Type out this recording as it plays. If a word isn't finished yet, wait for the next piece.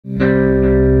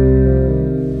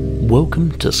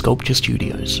Welcome to Sculpture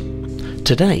Studios.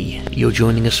 Today you're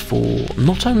joining us for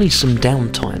not only some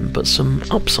downtime but some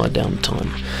upside down time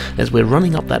as we're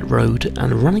running up that road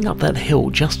and running up that hill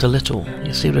just a little.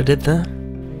 You see what I did there?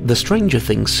 The Stranger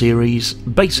Things series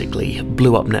basically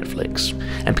blew up Netflix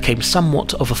and became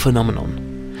somewhat of a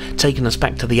phenomenon. Taking us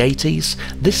back to the 80s,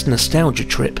 this nostalgia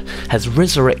trip has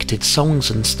resurrected songs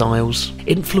and styles,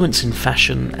 influence in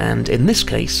fashion and, in this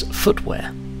case,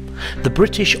 footwear. The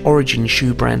British origin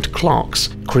shoe brand Clarks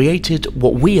created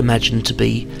what we imagine to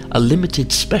be a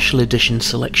limited special edition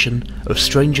selection of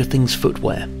Stranger Things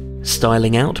footwear.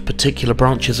 Styling out particular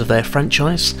branches of their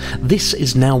franchise, this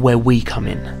is now where we come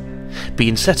in.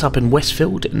 Being set up in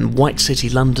Westfield in White City,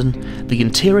 London, the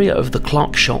interior of the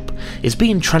Clark shop is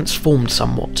being transformed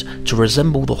somewhat to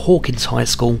resemble the Hawkins High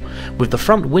School, with the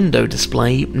front window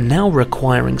display now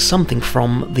requiring something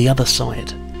from the other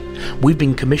side. We've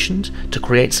been commissioned to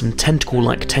create some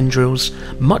tentacle-like tendrils,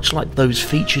 much like those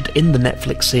featured in the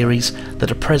Netflix series that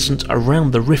are present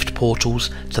around the rift portals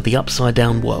to the upside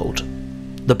down world.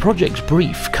 The project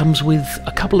brief comes with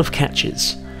a couple of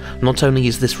catches. Not only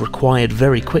is this required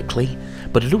very quickly,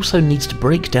 but it also needs to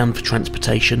break down for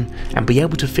transportation and be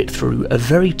able to fit through a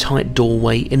very tight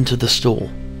doorway into the store.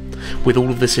 With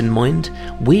all of this in mind,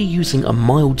 we're using a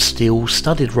mild steel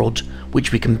studded rod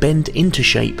which we can bend into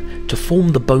shape to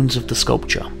form the bones of the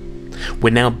sculpture.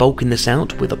 We're now bulking this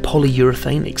out with a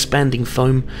polyurethane expanding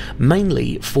foam,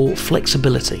 mainly for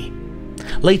flexibility.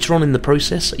 Later on in the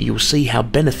process, you'll see how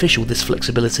beneficial this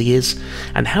flexibility is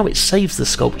and how it saves the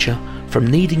sculpture from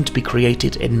needing to be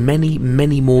created in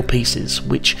many more pieces,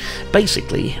 which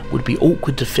basically would be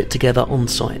awkward to fit together on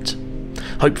site.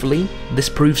 Hopefully, this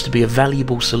proves to be a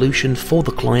valuable solution for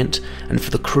the client and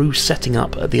for the crew setting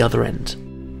up at the other end.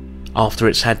 After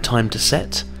it's had time to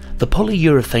set, the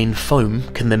polyurethane foam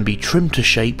can then be trimmed to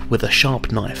shape with a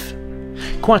sharp knife.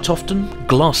 Quite often,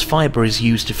 glass fibre is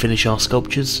used to finish our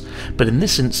sculptures, but in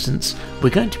this instance, we're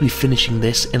going to be finishing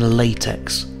this in a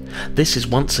latex. This is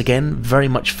once again very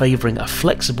much favouring a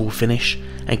flexible finish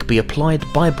and can be applied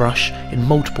by brush in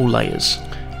multiple layers.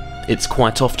 It's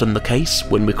quite often the case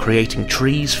when we're creating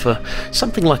trees for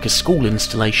something like a school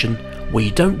installation where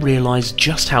you don't realise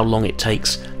just how long it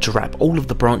takes to wrap all of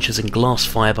the branches in glass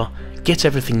fibre, get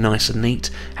everything nice and neat,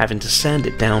 having to sand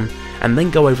it down, and then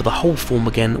go over the whole form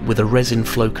again with a resin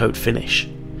flow coat finish.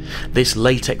 This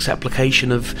latex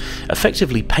application of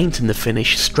effectively painting the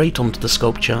finish straight onto the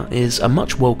sculpture is a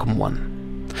much welcome one.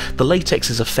 The latex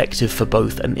is effective for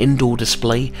both an indoor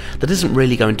display that isn't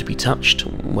really going to be touched,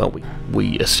 well,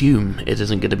 we assume it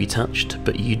isn't going to be touched,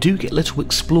 but you do get little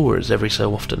explorers every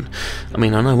so often. I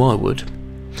mean, I know I would.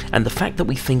 And the fact that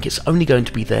we think it's only going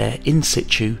to be there in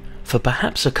situ for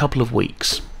perhaps a couple of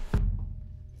weeks.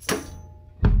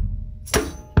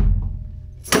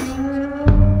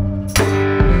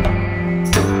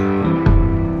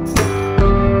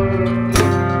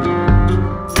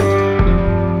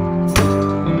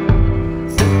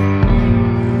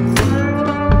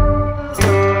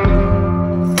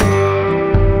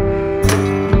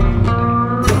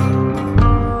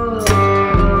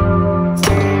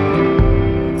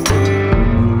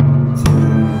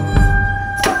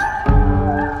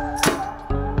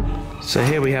 So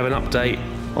here we have an update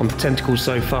on the Tentacles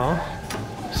so far.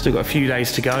 Still got a few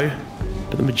days to go,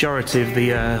 but the majority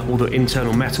of all the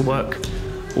internal metalwork,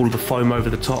 all of the foam over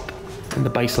the top, and the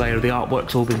base layer of the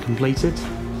artwork's all been completed.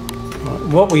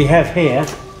 What we have here,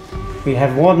 we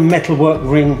have one metalwork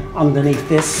ring underneath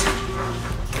this,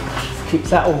 keeps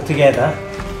that all together,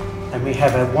 and we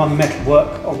have one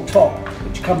metalwork on top,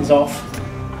 which comes off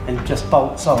and just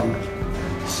bolts on.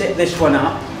 Set this one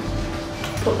up,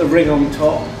 put the ring on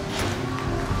top,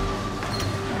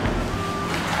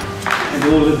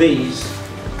 and all of these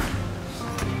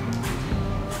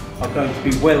are going to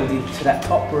be welded to that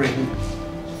top ring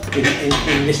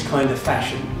in this kind of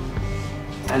fashion,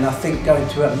 and I think going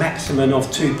to a maximum of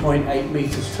 2.8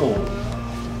 meters tall,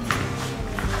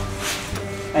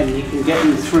 and you can get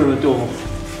them through a door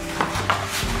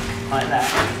like that.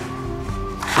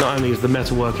 Not only is the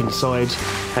metalwork inside,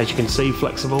 as you can see,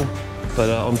 flexible, but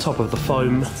on top of the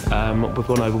foam we've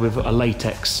gone over with a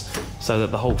latex so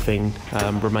that the whole thing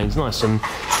remains nice and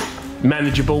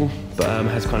manageable, but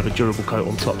has kind of a durable coat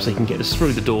on top, so you can get this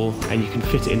through the door and you can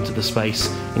fit it into the space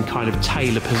and kind of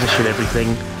tailor position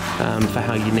everything for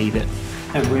how you need it.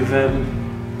 And we've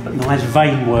put nice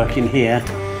vein work in here.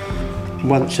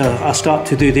 Once I start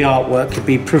to do the artwork, it'll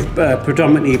be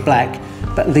predominantly black,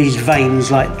 but these veins,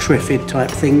 like Triffid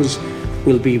type things,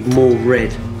 will be more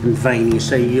red and veiny,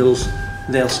 so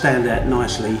they'll stand out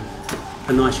nicely,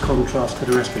 a nice contrast to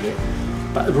the rest of it.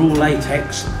 But they're all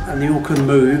latex and they all can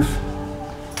move,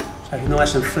 So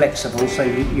nice and flexible, so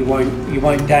you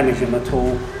won't damage them at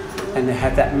all, and they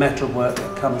have that metal work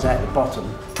that comes out the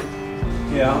bottom.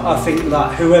 Yeah, I think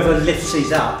like whoever lifts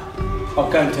these up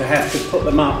are going to have to put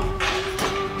them up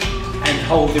and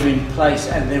hold them in place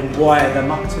and then wire them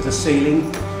up to the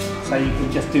ceiling. So you can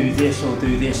just do this or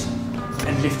do this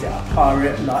and lift it up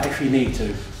higher, like if you need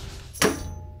to.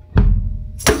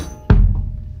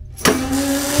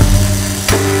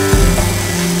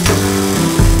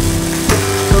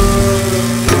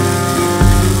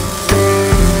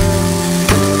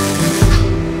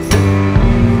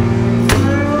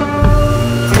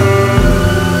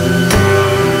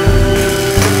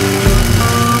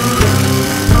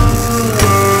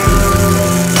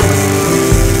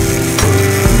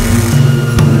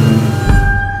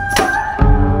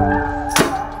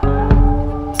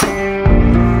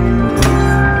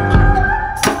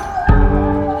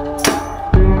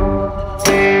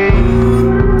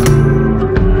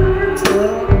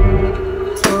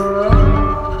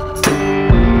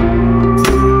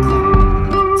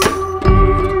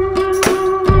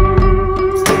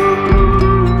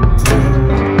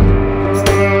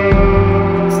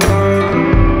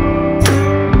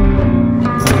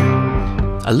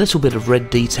 A little bit of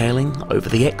red detailing over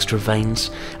the extra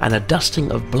veins and a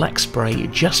dusting of black spray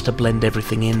just to blend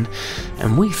everything in,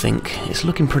 and we think it's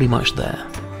looking pretty much there.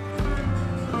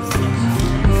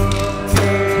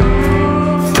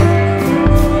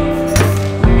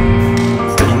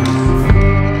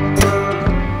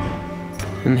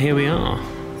 And here we are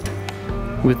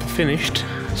with the finished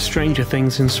Stranger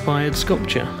Things inspired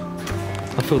sculpture.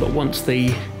 I feel that once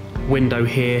the window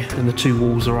here and the two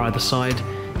walls are either side,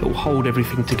 it will hold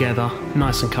everything together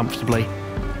nice and comfortably,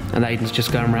 and Aden's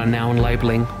just going around now and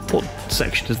labelling what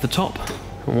section is the top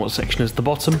and what section is the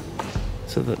bottom,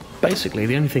 so that basically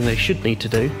the only thing they should need to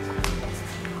do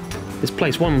is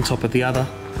place one on top of the other,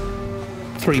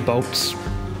 3 bolts,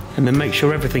 and then make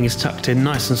sure everything is tucked in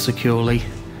nice and securely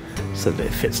so that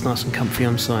it fits nice and comfy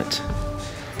on site.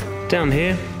 Down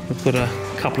here we've got a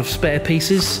couple of spare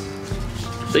pieces.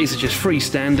 These are just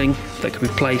freestanding, that can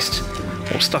be placed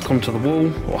or stuck onto the wall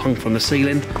or hung from the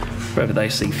ceiling, wherever they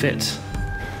see fit.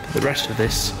 The rest of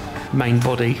this main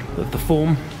body of the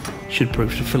form should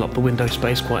prove to fill up the window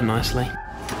space quite nicely.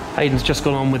 Aden's just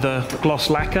gone on with a gloss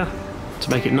lacquer to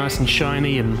make it nice and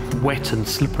shiny and wet and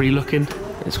slippery looking.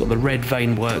 It's got the red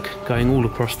vein work going all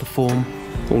across the form,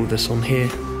 all of this on here,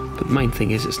 but the main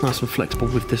thing is it's nice and flexible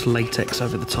with this latex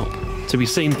over the top. To be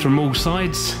seen from all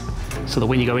sides, so that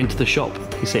when you go into the shop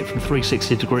you see it from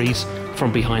 360 degrees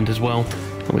from behind as well,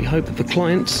 and we hope that the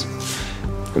clients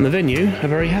and the venue are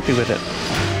very happy with it.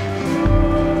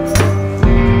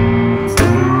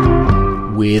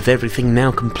 With everything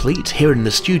now complete here in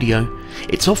the studio,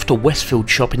 it's off to Westfield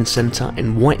Shopping Centre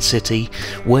in White City,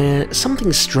 where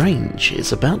something strange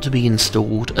is about to be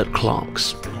installed at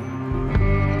Clark's.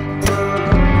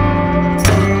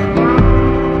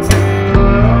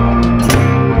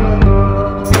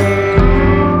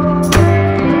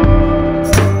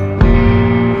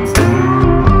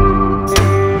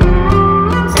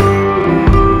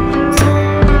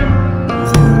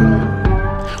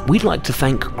 We'd like to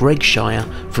thank Greg Shire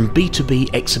from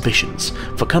B2B Exhibitions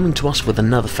for coming to us with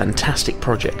another fantastic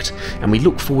project, and we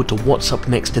look forward to what's up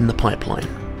next in the pipeline.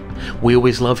 We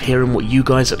always love hearing what you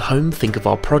guys at home think of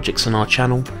our projects on our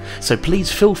channel, so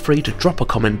please feel free to drop a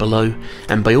comment below,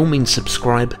 and by all means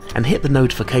subscribe and hit the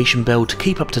notification bell to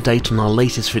keep up to date on our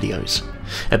latest videos.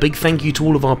 A big thank you to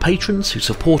all of our patrons who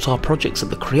support our projects at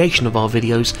the creation of our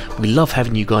videos. We love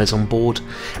having you guys on board,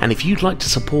 and if you'd like to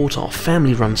support our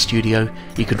family run studio,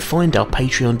 you can find our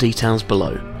Patreon details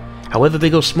below. However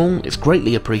big or small, it's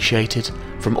greatly appreciated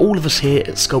from all of us here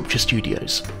at Sculpture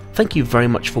Studios. Thank you very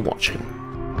much for watching.